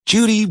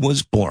Judy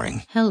was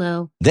boring.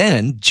 Hello.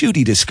 Then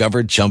Judy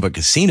discovered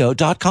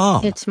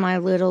ChumbaCasino.com. It's my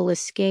little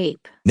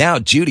escape. Now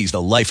Judy's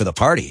the life of the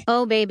party.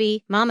 Oh,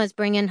 baby, mama's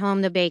bringing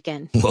home the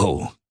bacon.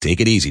 Whoa,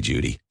 take it easy,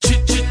 Judy.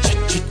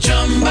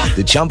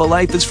 The Chumba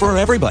life is for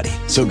everybody.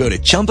 So go to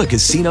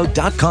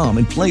ChumbaCasino.com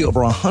and play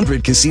over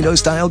 100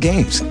 casino-style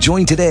games.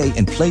 Join today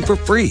and play for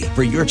free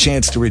for your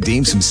chance to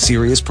redeem some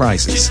serious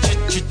prizes.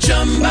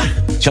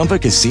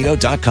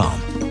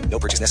 ChumbaCasino.com. No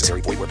purchase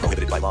necessary. Void where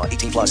prohibited by law.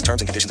 18 plus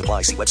terms and conditions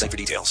apply. See website for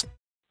details.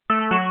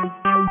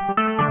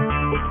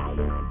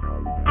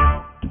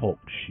 Talk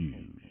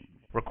shoes.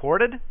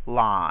 Recorded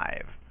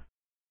live.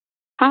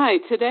 Hi,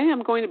 today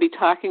I'm going to be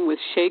talking with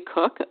Shay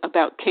Cook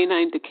about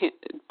canine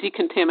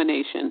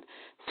decontamination.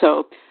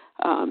 So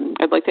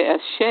I'd like to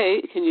ask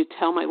Shay, can you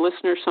tell my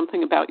listeners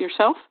something about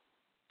yourself?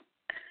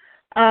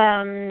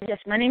 Yes,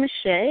 my name is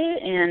Shay,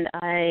 and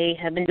I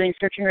have been doing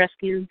search and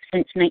rescue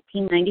since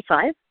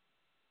 1995.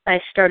 I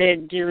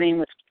started doing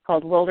what's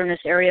called wilderness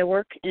area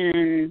work,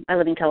 and I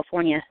live in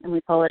California, and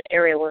we call it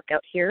area work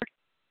out here.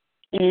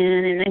 And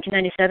in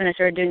 1997, I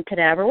started doing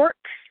cadaver work,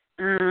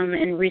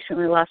 and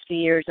recently, the last few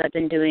years, I've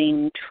been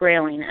doing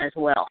trailing as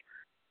well.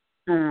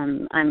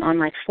 I'm on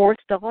my fourth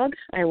dog.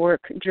 I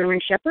work German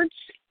Shepherds,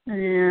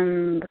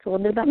 and that's a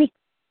little bit about me.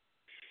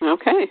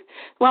 Okay.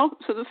 Well,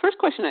 so the first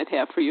question I'd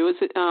have for you is,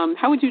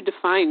 how would you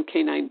define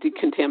canine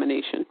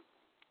decontamination?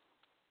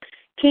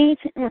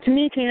 Well, to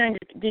me, canine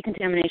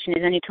decontamination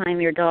is any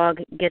time your dog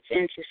gets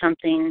into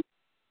something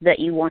that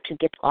you want to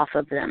get off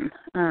of them.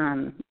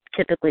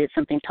 Typically, it's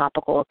something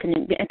topical.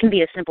 It can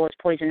be as simple as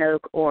poison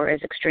oak or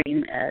as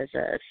extreme as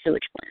a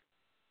sewage plant.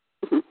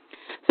 Mm-hmm.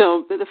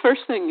 So the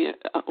first thing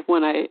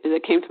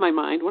that came to my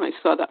mind when I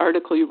saw the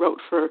article you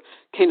wrote for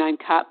Canine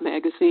Cop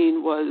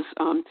magazine was,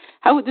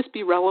 how would this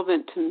be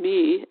relevant to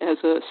me as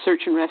a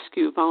search and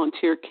rescue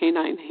volunteer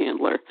canine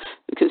handler?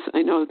 Because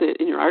I know that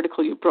in your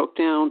article you broke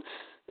down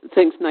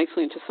things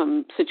nicely into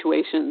some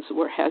situations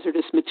where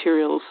hazardous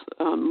materials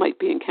might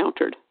be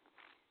encountered.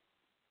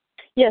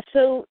 Yeah,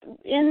 so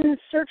in the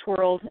search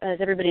world,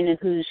 as everybody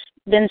who's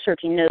been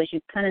searching knows,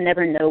 you kind of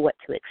never know what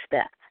to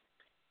expect.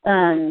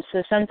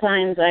 So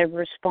sometimes I've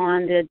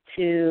responded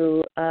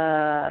to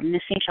a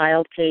missing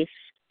child case,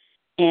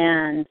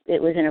 and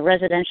it was in a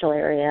residential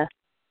area,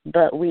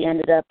 but we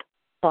ended up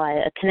by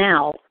a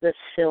canal that's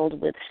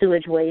filled with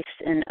sewage waste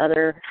and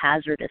other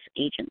hazardous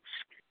agents.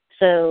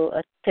 So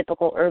a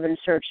typical urban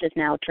search has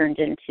now turned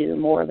into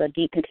more of a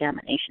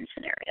decontamination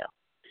scenario.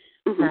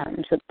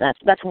 Mm-hmm. So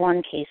that's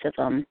one case of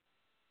them.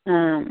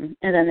 And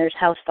then there's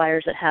house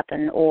fires that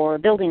happen or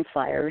building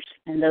fires,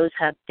 and those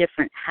have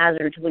different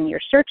hazards when you're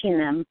searching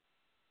them,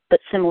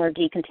 but similar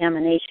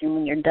decontamination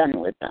when you're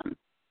done with them.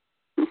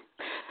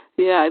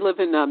 Yeah, I live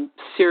in the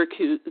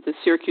Syracuse,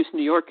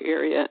 New York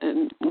area,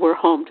 and we're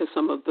home to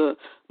some of the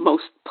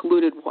most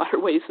polluted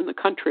waterways in the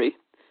country.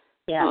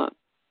 Yeah.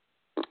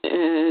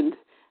 And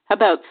how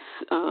about,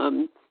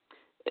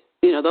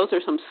 those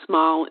are some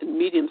small and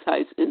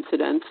medium-sized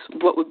incidents.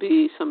 What would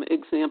be some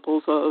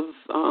examples of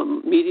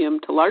medium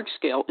to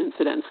large-scale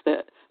incidents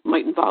that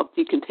might involve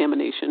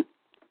decontamination?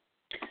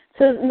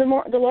 So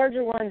the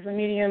larger ones, the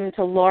medium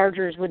to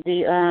largers, would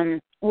be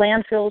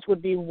landfills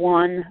would be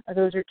one.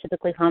 Those are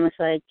typically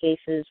homicide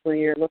cases where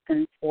you're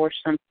looking for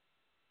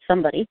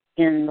somebody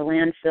in the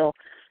landfill.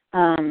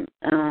 And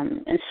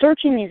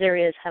searching these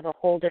areas have a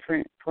whole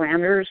different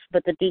parameters,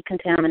 but the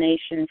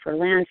decontamination for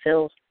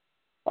landfills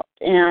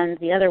and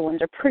the other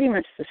ones are pretty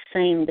much the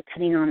same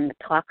depending on the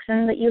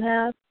toxin that you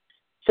have.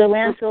 So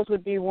landfills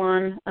would be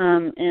one,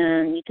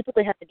 and you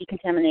typically have to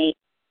decontaminate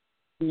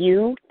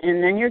you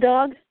and then your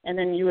dog and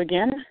then you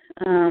again.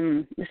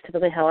 That's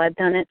typically how I've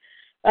done it.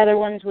 Other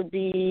ones would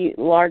be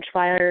large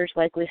fires,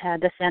 like we had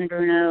the San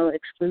Bruno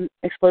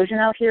explosion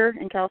out here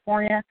in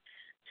California.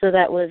 So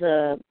that was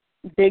a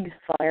big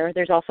fire.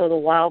 There's also the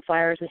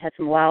wildfires. We had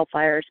some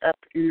wildfires up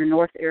in the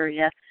north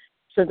area.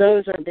 So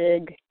those are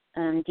big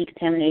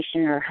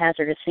decontamination or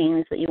hazardous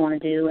scenes that you want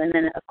to do. And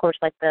then, of course,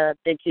 like the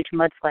big, huge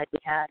mudslide we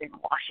had in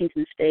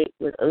Washington State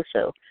with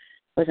Oso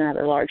was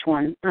another large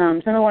one. Some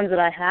of the ones that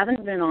I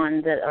haven't been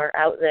on that are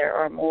out there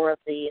are more of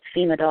the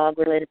FEMA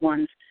dog-related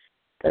ones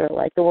that are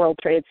like the World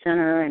Trade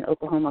Center and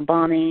Oklahoma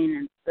bombing,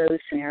 and those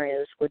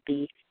scenarios would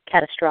be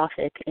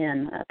catastrophic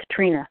in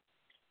Katrina,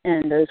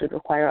 and those would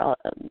require a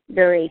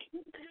very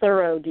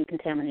thorough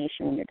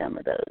decontamination when you're done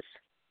with those.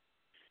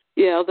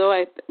 Yeah, although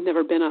I've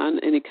never been on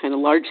any kind of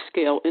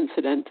large-scale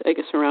incident, I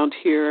guess around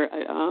here,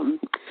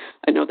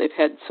 I know they've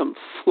had some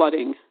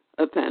flooding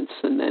events,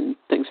 and then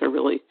things are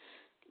really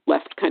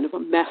left kind of a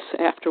mess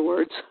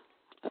afterwards.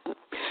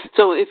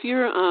 So if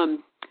you're a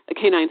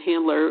canine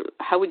handler,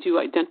 how would you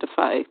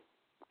identify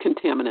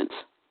contaminants?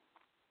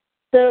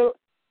 So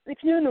if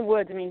you're in the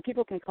woods, I mean,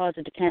 people can cause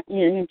you can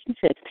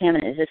say a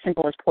contaminant is as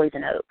simple as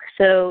poison oak.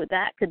 So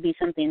that could be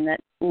something that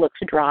looks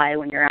dry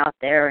when you're out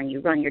there and you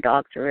run your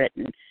dog through it.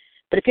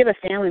 But if you have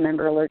a family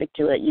member allergic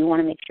to it, you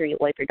want to make sure you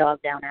wipe your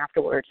dog down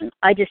afterwards. And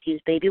I just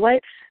use baby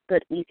wipes,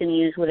 but you can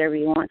use whatever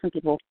you want. Some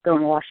people go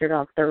and wash their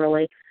dog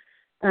thoroughly.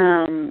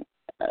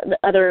 the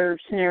other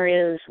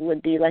scenarios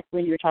would be like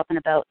when you were talking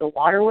about the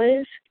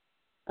waterways.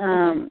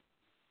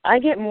 I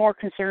get more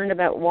concerned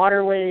about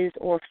waterways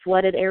or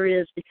flooded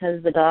areas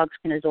because the dogs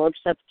can absorb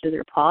stuff through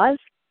their paws.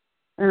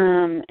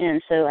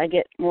 And so I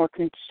get more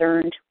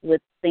concerned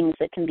with things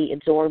that can be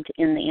absorbed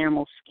in the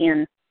animal's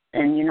skin,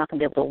 and you're not going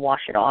to be able to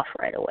wash it off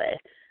right away.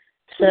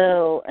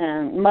 So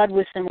mud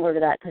was similar to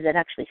that because it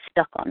actually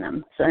stuck on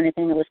them. So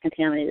anything that was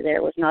contaminated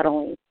there was not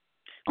only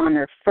on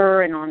their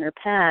fur and on their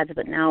pads,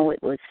 but now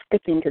it was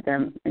sticking to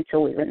them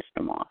until we rinsed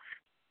them off.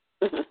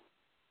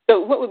 So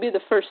what would be the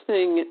first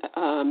thing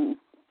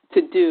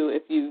to do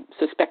if you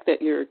suspect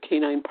that your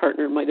canine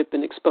partner might have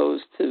been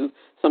exposed to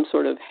some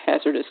sort of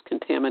hazardous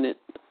contaminant?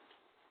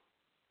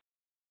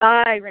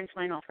 I rinse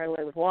mine off right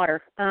away with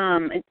water.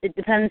 It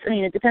depends. I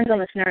mean, it depends on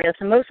the scenario.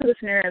 So most of the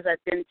scenarios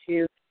I've been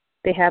to,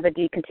 they have a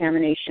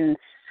decontamination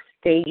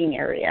staging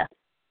area.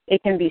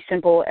 It can be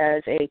simple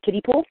as a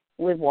kiddie pool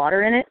with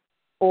water in it,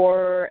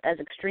 or as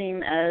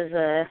extreme as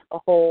a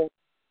whole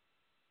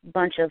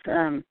bunch of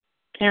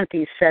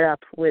canopies set up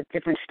with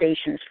different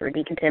stations for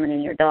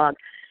decontaminating your dog.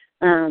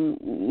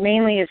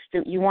 Mainly is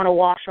you want to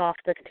wash off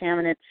the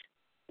contaminants.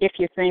 If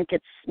you think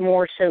it's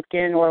more soaked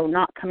in or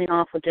not coming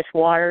off with just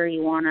water,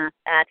 you want to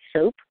add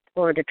soap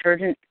or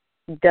detergent.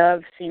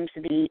 Dove seems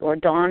to be, or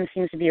Dawn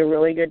seems to be a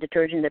really good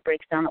detergent that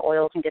breaks down the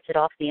oils and gets it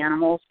off the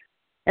animals.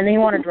 And then you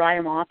want to dry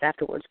them off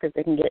afterwards because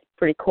they can get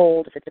pretty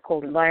cold if it's a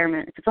cold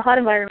environment. If it's a hot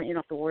environment, you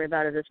don't have to worry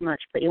about it as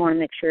much, but you want to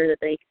make sure that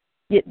they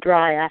get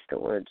dry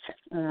afterwards.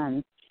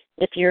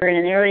 If you're in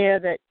an area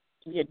that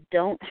you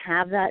don't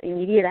have that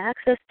immediate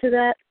access to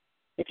that,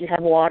 if you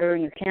have water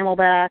in your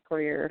Camelback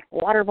or your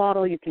water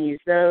bottle, you can use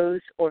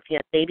those. Or if you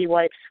have baby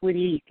wipes with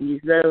you, you can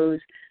use those.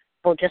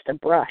 Or just a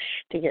brush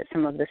to get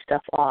some of this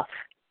stuff off.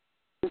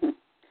 Mm-hmm.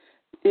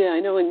 Yeah, I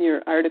know in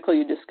your article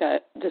you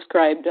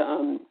described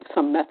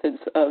some methods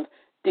of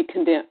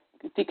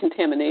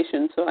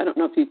decontamination. So I don't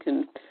know if you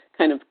can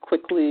kind of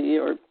quickly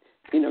or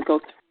go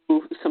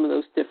through some of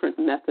those different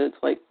methods,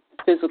 like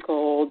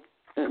physical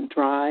and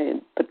dry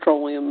and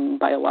petroleum,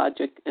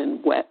 biologic,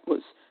 and wet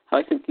was how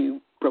I think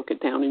you broke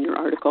it down in your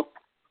article.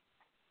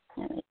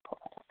 Let me pull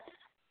it up.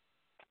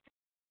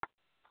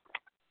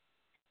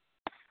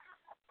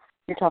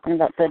 You're talking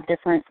about the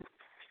different...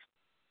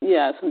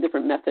 Yeah, some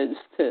different methods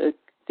to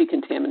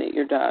decontaminate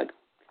your dog.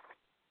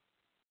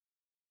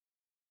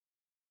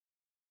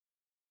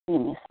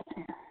 Give me a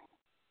second here.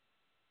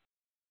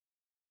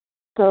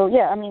 So,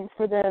 yeah, I mean,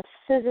 for the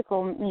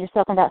physical, you're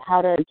talking about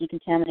how to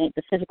decontaminate,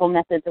 the physical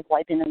methods of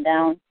wiping them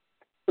down.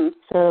 Mm-hmm.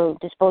 So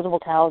disposable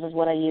towels is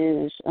what I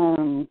use,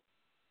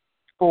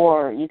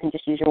 or you can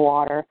just use your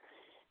water.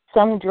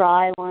 Some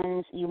dry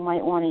ones you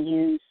might want to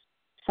use,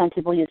 some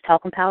people use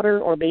talcum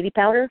powder or baby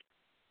powder.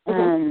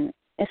 Mm-hmm.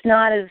 It's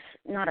not a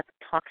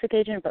toxic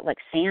agent, but like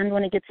sand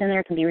when it gets in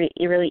there can be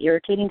really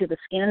irritating to the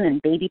skin,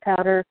 and baby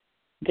powder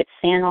gets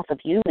sand off of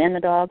you and the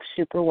dog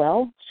super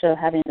well. So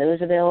having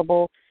those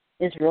available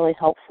is really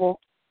helpful.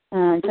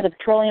 For the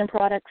petroleum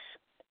products,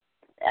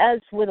 as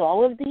with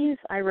all of these,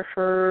 I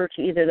refer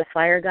to either the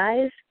fire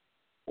guys,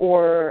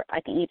 or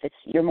I can, if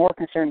you're more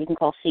concerned, you can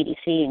call CDC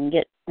and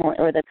get more,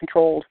 or the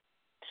controlled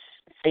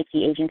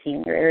safety agency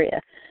in your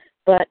area.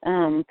 But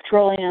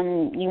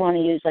petroleum, you want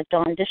to use like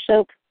Dawn dish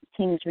soap.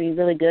 Seems to be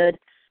really good.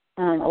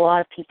 A lot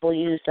of people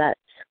use that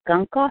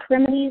skunk off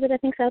remedy that I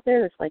think's out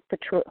there. It's like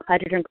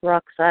hydrogen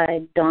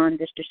peroxide, Dawn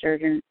dish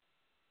detergent,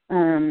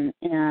 and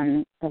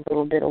a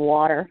little bit of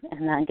water,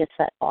 and that gets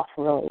that off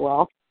really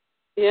well.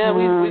 Yeah,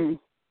 we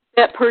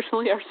that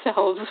personally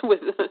ourselves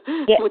with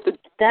the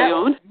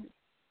Dawn.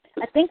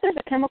 I think there's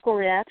a chemical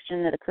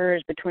reaction that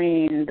occurs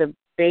between the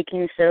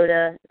baking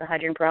soda, the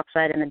hydrogen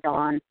peroxide, and the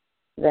Dawn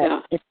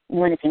that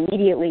when it's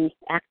immediately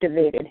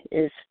activated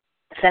is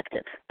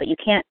effective, but you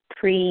can't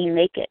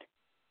pre-make it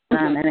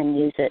and then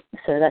use it.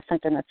 So that's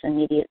something that's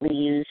immediately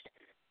used.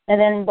 And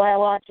then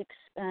biologics,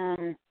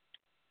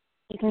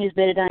 you can use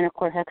betadine or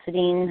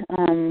chlorhexidine.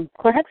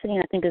 Chlorhexidine,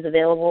 I think, is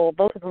available.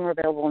 Both of them are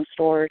available in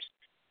stores.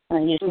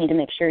 You just need to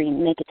make sure you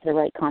make it to the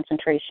right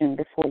concentration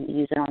before you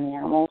use it on the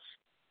animals.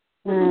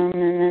 And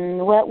then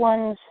the wet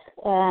ones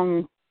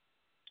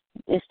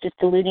is just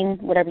diluting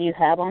whatever you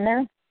have on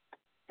there,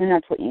 and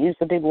that's what you use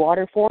the big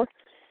water for.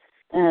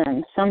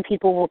 Some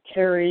people will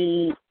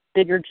carry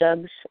bigger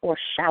jugs or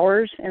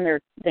showers in their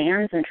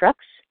vans and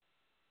trucks,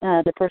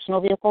 their personal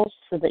vehicles,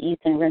 so that you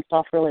can rinse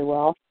off really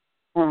well.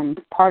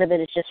 Part of it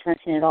is just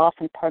rinsing it off,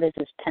 and part of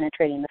it is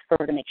penetrating the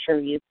fur to make sure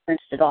you've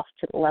rinsed it off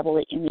to the level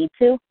that you need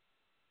to.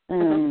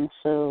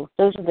 So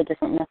those are the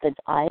different methods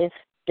I've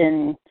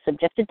been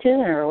subjected to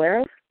and are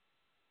aware of.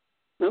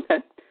 Okay.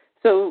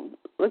 So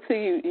let's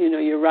say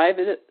you arrive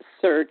at a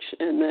search,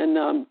 and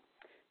then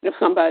if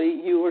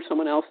somebody, you or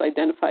someone else,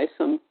 identifies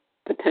some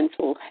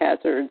potential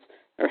hazards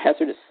or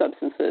hazardous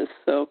substances.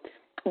 So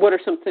what are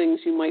some things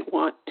you might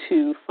want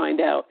to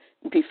find out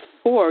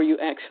before you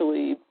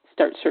actually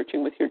start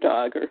searching with your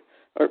dog,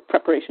 or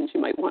preparations you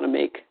might want to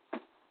make?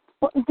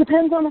 Well, it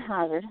depends on the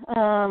hazard,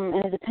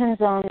 and it depends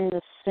on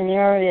the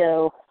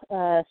scenario.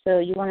 So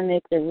you want to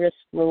make the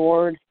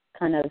risk-reward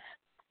kind of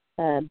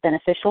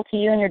beneficial to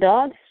you and your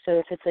dog. So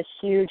if it's a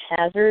huge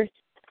hazard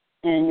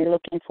and you're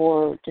looking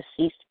for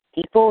deceased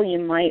people, you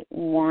might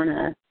want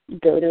to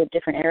go to a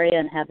different area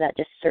and have that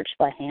just searched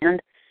by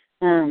hand.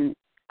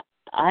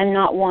 I'm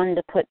not one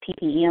to put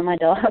PPE on my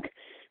dog.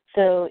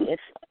 So if,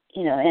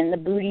 and the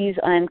booties,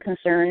 I'm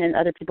concerned, and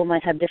other people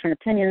might have different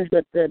opinions,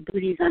 but the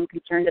booties, I'm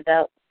concerned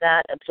about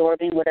that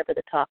absorbing whatever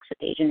the toxic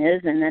agent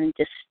is and then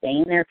just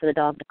staying there for the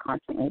dog to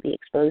constantly be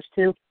exposed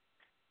to.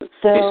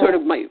 So you sort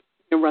of might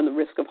run the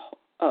risk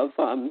of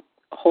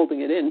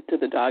holding it into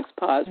the dog's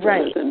paws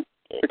rather than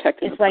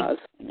protecting the paws.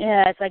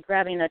 Yeah, it's like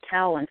grabbing a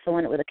towel and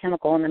filling it with a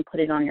chemical and then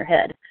putting it on your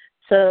head.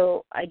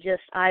 So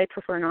I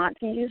prefer not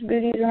to use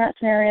booties in that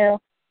scenario.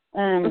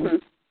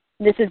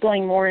 This is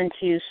going more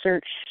into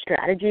search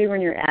strategy when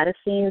you're at a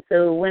scene.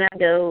 So when I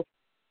go,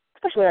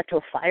 especially like to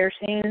a fire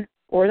scene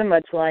or the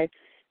mudslide,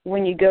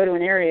 when you go to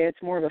an area,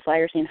 it's more of a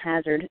fire scene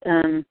hazard.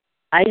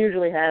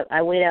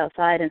 I wait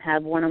outside and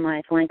have one of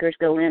my flankers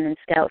go in and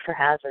scout for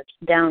hazards,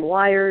 downed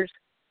wires,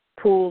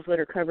 pools that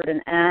are covered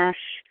in ash,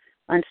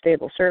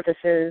 unstable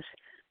surfaces,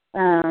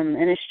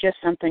 and it's just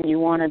something you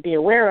want to be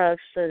aware of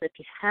so that if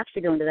you have to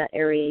go into that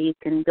area, you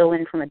can go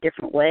in from a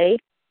different way,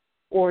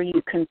 or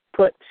you can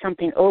put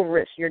something over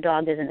it so your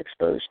dog isn't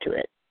exposed to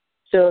it.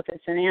 So if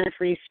it's an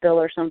antifreeze spill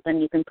or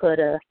something, you can put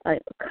a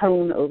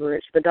cone over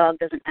it so the dog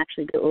doesn't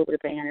actually go over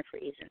the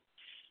antifreeze and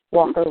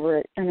walk over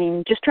it. I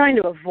mean, just trying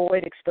to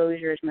avoid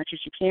exposure as much as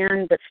you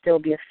can, but still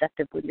be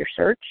effective with your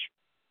search.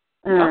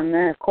 And,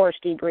 of course,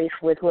 debrief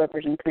with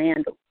whoever's in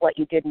command of what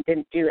you did and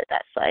didn't do at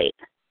that site.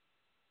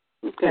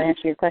 Okay. Did that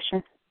answer your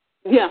question?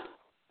 Yeah.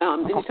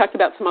 And you talked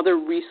about some other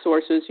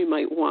resources you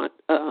might want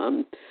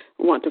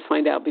to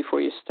find out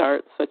before you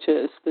start, such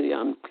as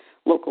the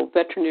local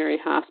veterinary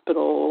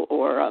hospital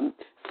or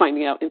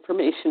finding out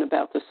information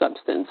about the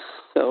substance.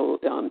 So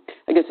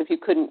I guess if you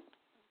couldn't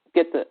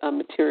get the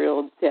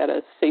material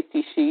data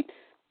safety sheet,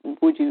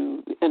 would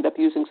you end up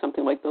using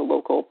something like the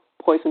local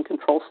poison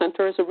control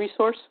center as a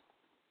resource?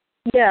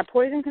 Yeah,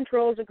 poison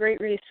control is a great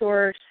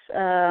resource.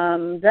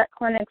 Vet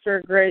clinics are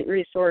a great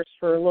resource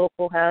for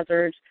local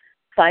hazards.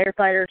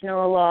 Firefighters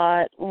know a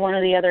lot. One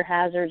of the other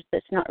hazards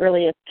that's not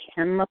really a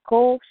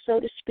chemical, so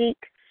to speak,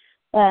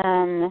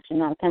 actually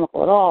not a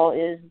chemical at all,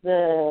 is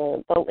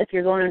if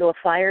you're going into a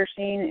fire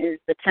scene, is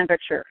the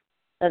temperature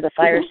of the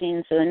fire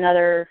scene. So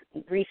another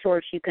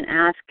resource you can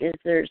ask is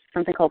there's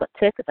something called a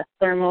TIC, it's a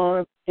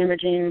thermal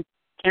imaging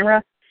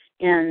camera,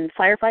 and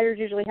firefighters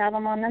usually have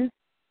them on them.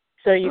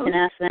 So you can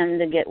ask them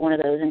to get one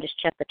of those and just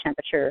check the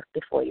temperature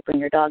before you bring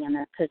your dog in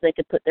there, because they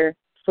could put their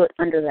foot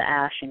under the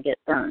ash and get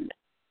burned.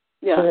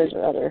 Yeah. So those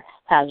are other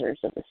hazards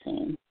of the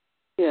scene.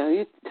 Yeah,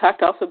 you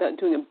talked also about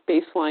doing a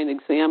baseline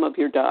exam of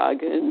your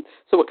dog, and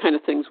so what kind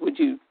of things would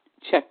you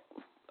check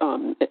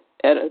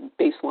at a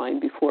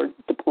baseline before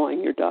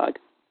deploying your dog?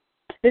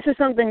 This is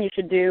something you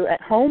should do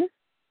at home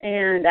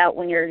and out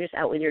when you're just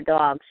out with your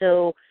dog.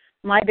 So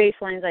my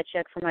baselines I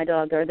check for my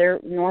dog are their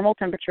normal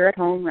temperature at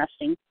home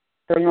resting,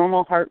 their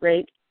normal heart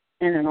rate,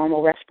 and their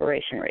normal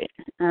respiration rate.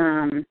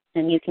 And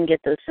you can get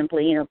those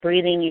simply,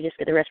 breathing, you just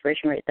get the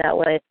respiration rate that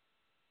way.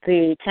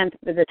 The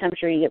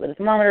temperature you get with a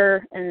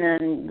thermometer, and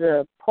then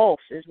the pulse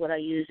is what I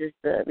use is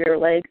the rear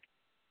leg,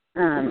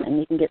 and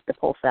you can get the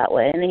pulse that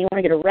way. And then you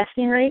want to get a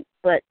resting rate,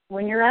 but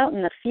when you're out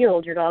in the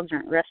field, your dogs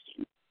aren't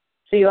resting.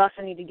 So you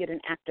also need to get an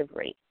active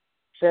rate.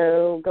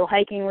 So go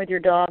hiking with your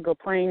dog, go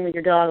playing with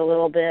your dog a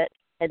little bit,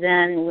 and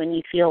then when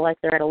you feel like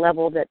they're at a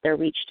level that they're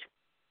reached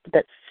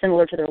that's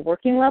similar to their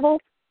working level,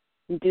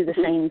 you do the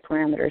same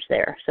parameters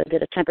there. So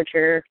get a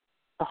temperature,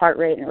 a heart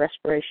rate, and a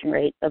respiration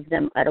rate of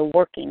them at a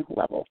working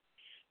level.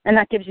 And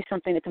that gives you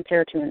something to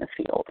compare to in the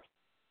field.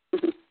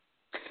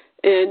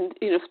 And,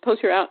 suppose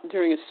you're out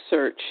during a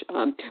search.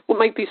 What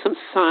might be some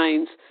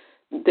signs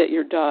that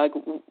your dog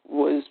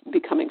was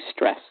becoming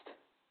stressed?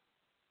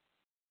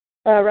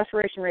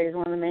 Respiration rate is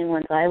one of the main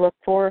ones I look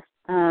for,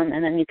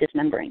 and then mucous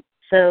membrane.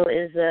 So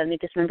is the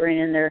mucous membrane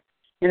in their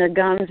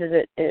gums,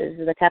 is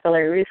the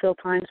capillary refill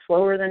time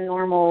slower than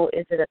normal?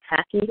 Is it a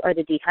tachy? Are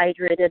they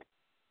dehydrated?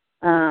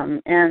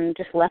 And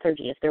just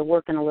lethargy if they're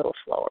working a little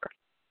slower.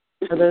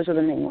 So those are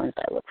the main ones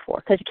I look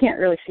for, because you can't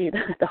really see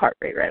the heart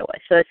rate right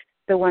away. So it's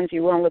the ones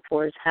you want to look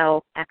for is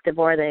how active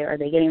are they? Are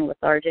they getting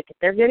lethargic? If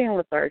they're getting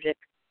lethargic,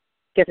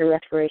 get their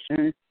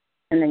respiration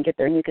and then get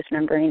their mucous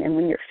membrane. And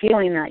when you're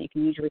feeling that, you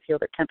can usually feel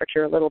their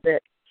temperature a little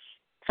bit.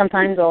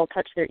 Sometimes I'll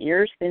touch their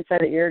ears, the inside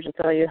of their ears, and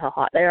tell you how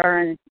hot they are.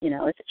 And,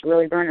 if it's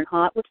really burning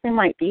hot, which they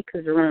might be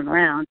because they're running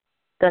around,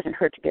 it doesn't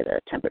hurt to get a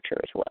temperature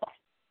as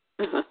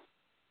well.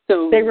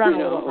 So they run a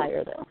little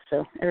higher, though,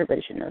 so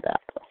everybody should know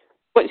that.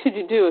 What should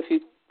you do if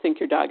you think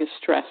your dog is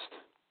stressed?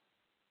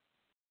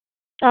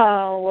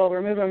 Well,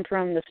 remove them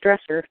from the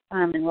stressor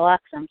and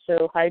relax them.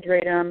 So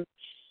hydrate them.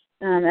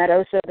 At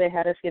OSA, they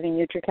had us giving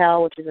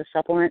NutriCal, which is a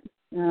supplement,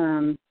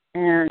 and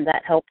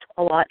that helped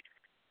a lot.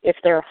 If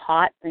they're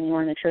hot, then you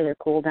want to make sure they're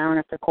cooled down.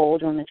 If they're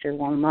cold, you want to make sure you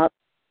warm them up.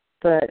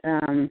 But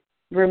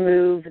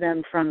remove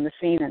them from the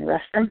scene and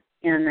rest them,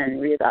 and then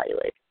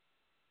reevaluate.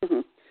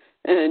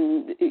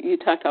 And you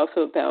talked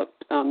also about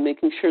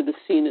making sure the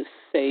scene is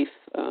safe.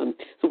 So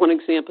one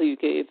example you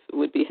gave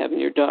would be having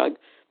your dog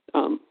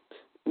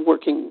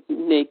working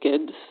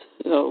naked,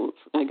 so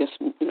I guess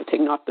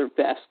taking off their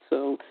vest.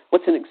 So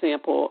what's an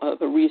example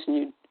of a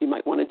reason you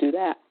might want to do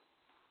that?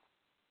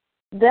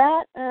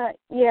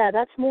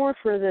 That's more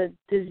for the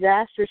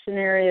disaster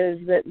scenarios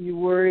that you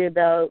worry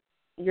about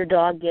your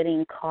dog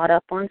getting caught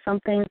up on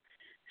something.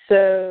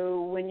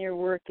 So when you're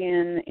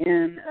working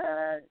in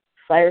a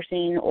fire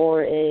scene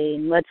or a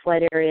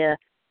mudslide area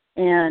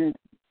and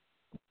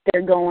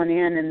they're going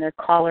in and their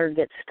collar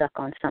gets stuck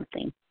on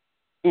something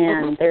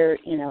and they're,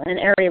 an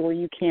area where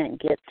you can't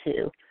get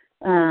to,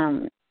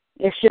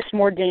 it's just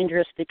more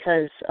dangerous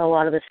because a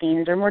lot of the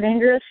scenes are more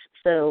dangerous.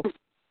 So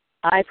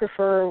I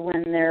prefer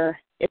when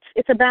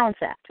it's a balance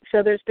act.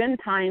 So there's been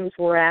times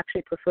where I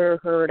actually prefer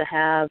her to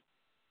have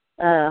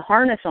a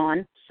harness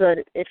on so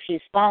that if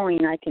she's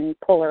falling, I can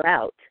pull her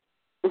out.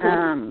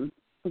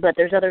 But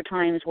there's other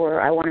times where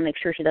I want to make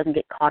sure she doesn't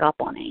get caught up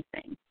on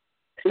anything.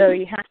 So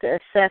you have to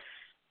assess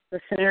the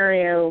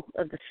scenario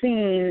of the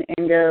scene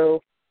and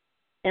go,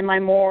 am I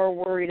more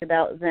worried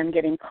about them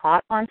getting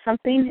caught on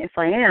something? If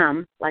I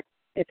am, like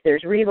if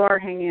there's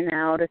rebar hanging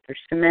out, if there's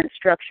cement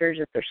structures,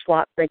 if there's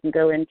slots they can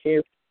go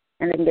into,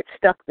 and they can get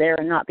stuck there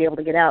and not be able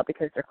to get out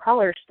because their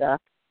collar's stuck,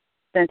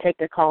 then take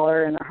their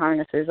collar and their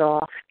harnesses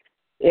off.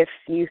 If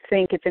you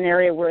think it's an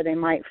area where they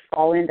might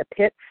fall into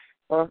pits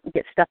or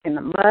get stuck in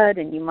the mud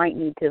and you might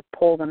need to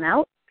pull them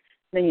out,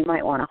 then you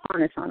might want a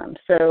harness on them.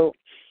 So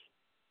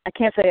I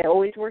can't say I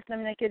always work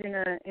them naked in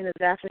a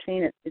disaster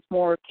scene. It's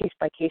more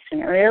case-by-case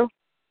scenario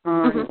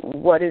on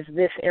what does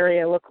this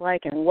area look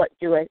like and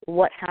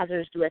what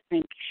hazards do I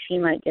think she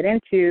might get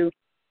into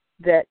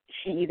that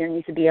she either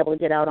needs to be able to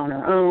get out on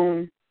her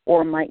own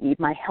or might need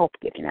my help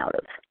getting out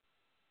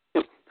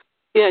of.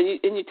 Yeah,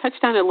 and you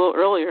touched on it a little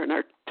earlier in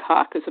our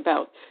talk, is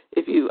about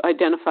if you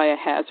identify a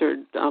hazard,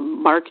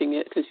 marking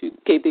it, because you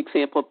gave the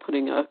example of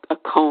putting a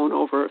cone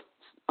over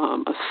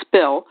a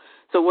spill.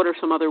 So what are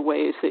some other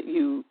ways that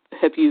you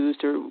have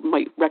used or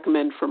might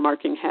recommend for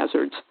marking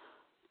hazards?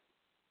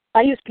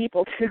 I use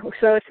people, too.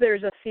 So if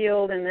there's a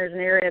field and there's an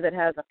area that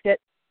has a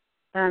pit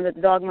that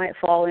the dog might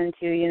fall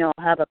into,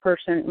 I'll have a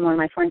person, one of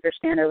my flankers,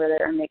 stand over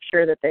there and make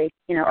sure that they,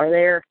 are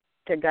there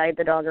to guide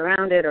the dog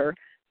around it or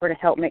to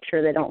help make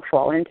sure they don't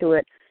fall into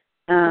it.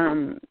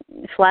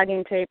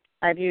 Flagging tape,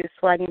 I've used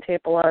flagging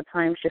tape a lot of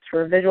times just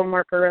for a visual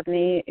marker of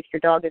me. If your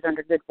dog is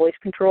under good voice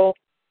control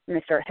and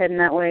they start heading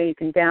that way, you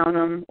can down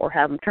them or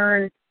have them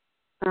turn.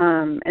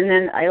 And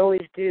then I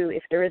always do,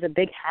 if there is a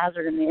big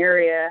hazard in the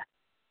area,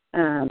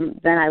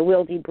 then I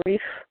will debrief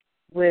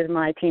with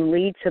my team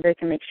lead so they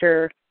can make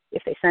sure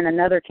if they send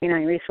another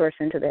canine resource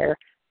into there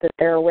that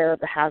they're aware of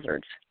the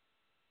hazards.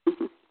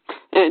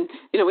 And,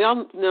 we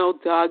all know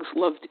dogs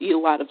love to eat a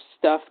lot of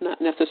stuff,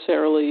 not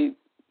necessarily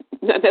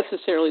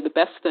the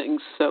best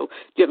things. So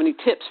do you have any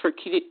tips for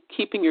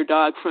keeping your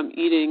dog from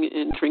eating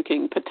and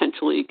drinking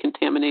potentially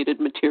contaminated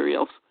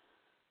materials?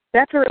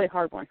 That's a really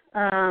hard one.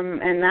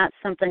 And that's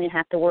something you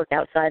have to work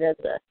outside of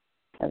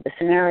the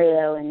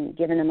scenario and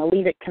giving them a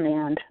leave it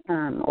command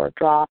or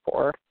drop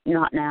or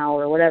not now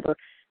or whatever.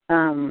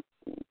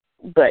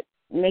 But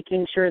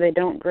making sure they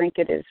don't drink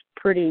it is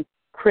pretty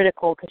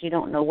critical because you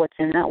don't know what's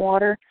in that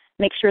water.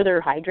 Make sure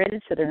they're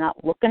hydrated so they're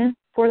not looking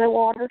for the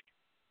water.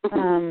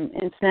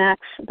 And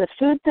snacks. The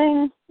food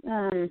thing,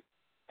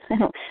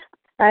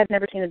 I've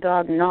never seen a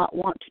dog not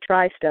want to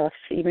try stuff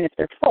even if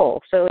they're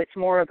full. So it's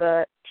more of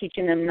a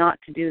teaching them not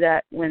to do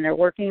that when they're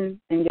working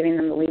and giving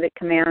them the leave it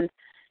command.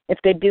 If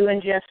they do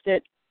ingest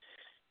it,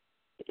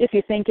 if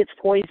you think it's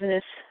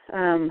poisonous,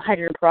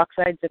 hydrogen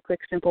peroxide is a quick,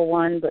 simple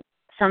one, but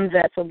some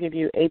vets will give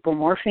you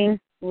apomorphine,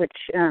 which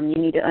you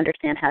need to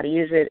understand how to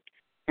use it,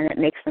 and it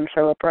makes them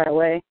throw up right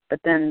away. But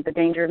then the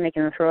danger of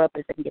making them throw up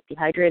is they can get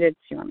dehydrated,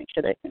 so you want to make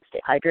sure they can stay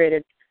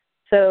hydrated.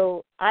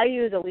 So I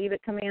use a leave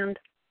it command,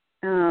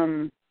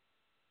 and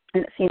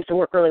it seems to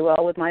work really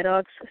well with my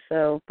dogs.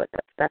 But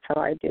that's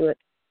how I do it.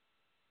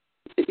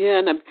 Yeah,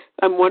 and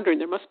I'm wondering,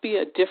 there must be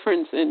a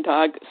difference in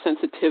dog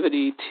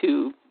sensitivity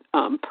to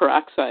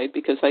peroxide,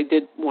 because I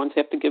did once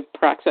have to give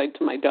peroxide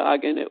to my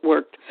dog, and it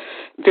worked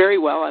very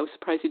well. I was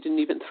surprised he didn't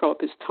even throw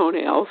up his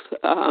toenails.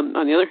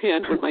 On the other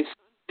hand, when my son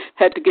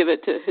had to give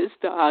it to his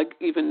dog,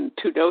 even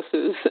 2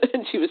 doses,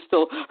 and she was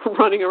still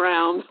running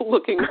around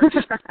looking.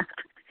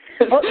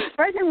 Well,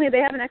 surprisingly, they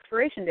have an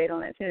expiration date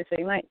on it, too, so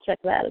you might check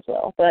that as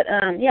well. But,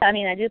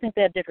 I do think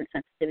they have different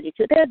sensitivity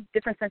to it. They have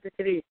different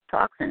sensitivity to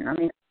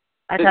toxin.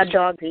 I've had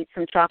dogs eat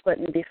some chocolate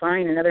and be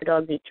fine, and other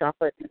dogs eat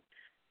chocolate and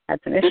had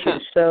some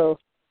issues. So,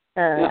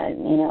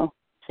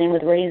 same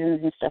with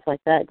raisins and stuff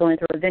like that. Going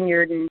through a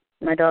vineyard, and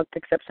my dog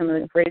picks up some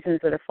of the raisins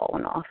that have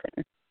fallen off,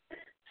 and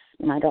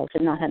my dogs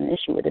have not had an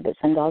issue with it, but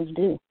some dogs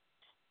do.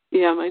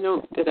 Yeah, I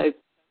know that I've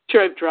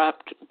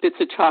dropped bits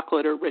of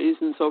chocolate or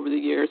raisins over the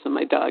years, and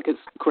my dog has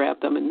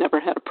grabbed them and never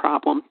had a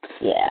problem.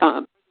 Yeah.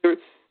 Are there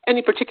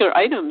any particular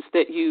items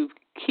that you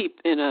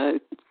keep in a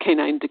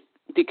canine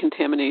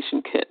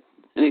decontamination kit?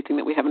 Anything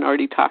that we haven't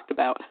already talked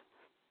about?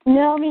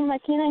 No, I mean, my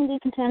canine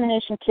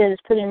decontamination kit is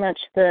pretty much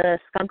the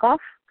skunk off,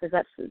 because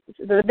that's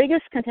the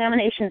biggest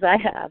contaminations I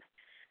have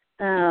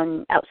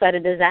outside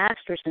of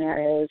disaster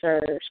scenarios are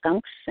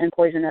skunks and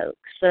poison oak.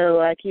 So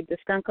I keep the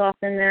skunk off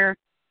in there.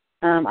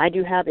 I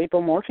do have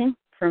apomorphine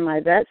from my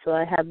vet, so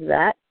I have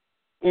that.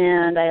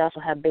 And I also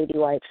have baby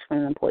wipes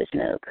from the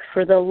poison oak.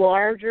 For the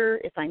larger,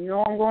 if I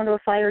know I'm going to a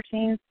fire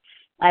scene,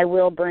 I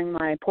will bring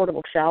my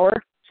portable shower.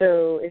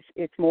 So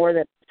it's more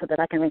that so that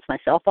I can rinse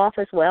myself off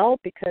as well,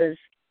 because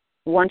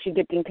once you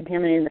get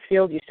decontaminated in the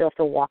field, you still have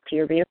to walk to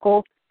your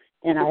vehicle.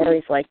 And I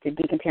always like to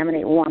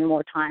decontaminate one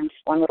more time,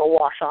 just one little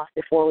wash off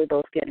before we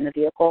both get in the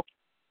vehicle.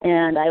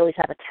 And I always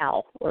have a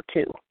towel or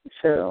two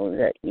so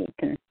that you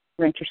can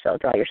rinse yourself,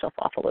 dry yourself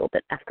off a little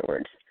bit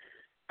afterwards.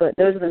 But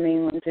those are the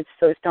main ones.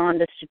 It's Dawn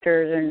dish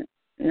detergent,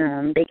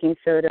 baking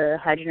soda,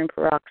 hydrogen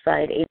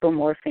peroxide,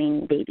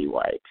 apomorphine, baby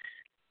wipes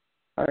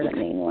are the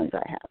main ones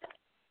I have.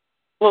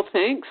 Well,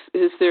 thanks.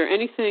 Is there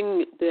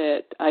anything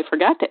that I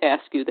forgot to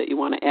ask you that you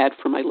want to add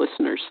for my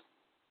listeners?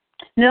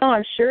 No,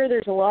 I'm sure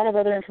there's a lot of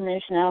other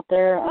information out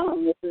there.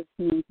 This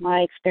is my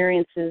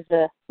experience is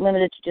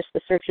limited to just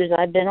the searches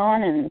I've been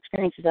on and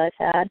experiences I've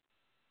had.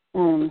 So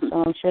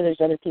I'm sure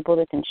there's other people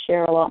that can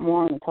share a lot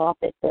more on the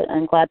topic, but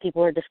I'm glad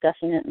people are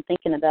discussing it and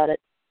thinking about it.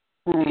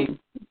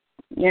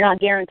 You're not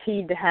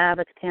guaranteed to have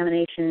a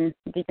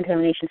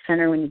decontamination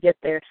center when you get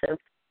there, so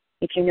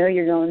if you know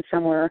you're going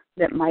somewhere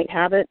that might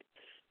have it,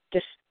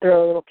 just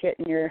throw a little kit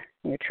in your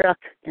truck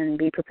and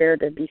be prepared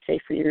to be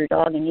safe for your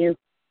dog and you.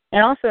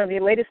 And also, the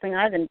latest thing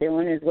I've been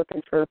doing is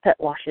looking for pet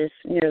washes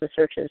near the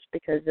searches,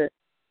 because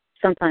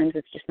sometimes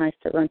it's just nice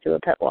to run through a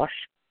pet wash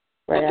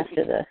right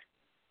after the.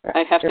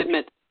 I have to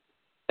admit,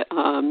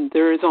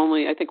 there is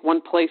only, I think, one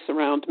place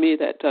around me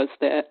that does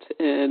that,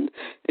 and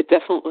it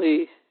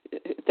definitely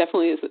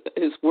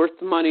is worth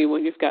the money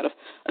when you've got a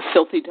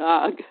filthy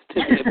dog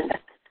to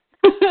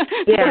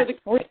be able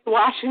to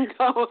wash and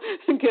go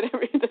and get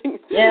everything.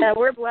 Yeah,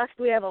 we're blessed.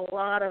 We have a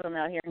lot of them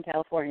out here in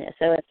California.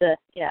 So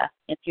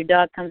if your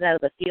dog comes out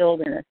of the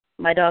field, and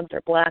my dogs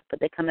are black, but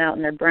they come out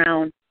and they're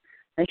brown,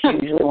 I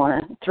usually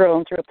want to throw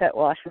them through a pet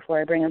wash before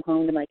I bring them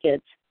home to my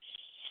kids.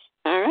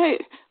 All right.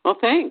 Well,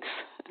 thanks.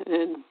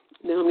 And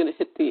now I'm going to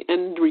hit the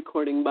end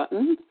recording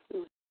button.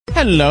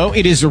 Hello,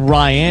 it is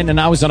Ryan,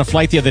 and I was on a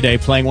flight the other day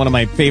playing one of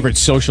my favorite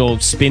social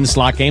spin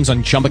slot games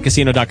on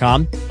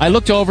ChumbaCasino.com. I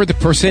looked over at the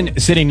person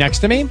sitting next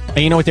to me, and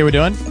you know what they were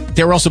doing?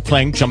 They were also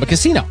playing Chumba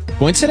Casino.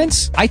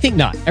 Coincidence? I think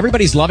not.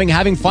 Everybody's loving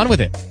having fun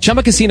with it.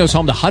 Chumba Casino is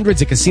home to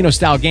hundreds of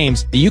casino-style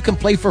games that you can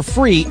play for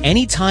free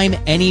anytime,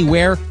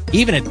 anywhere,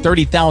 even at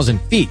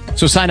 30,000 feet.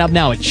 So sign up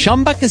now at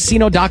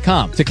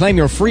ChumbaCasino.com to claim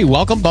your free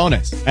welcome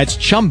bonus. That's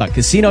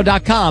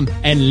ChumbaCasino.com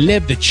and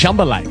live the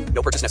Chumba life.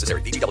 No purchase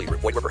necessary. VGW.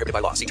 Void where prohibited by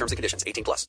law. See terms and conditions. 18+.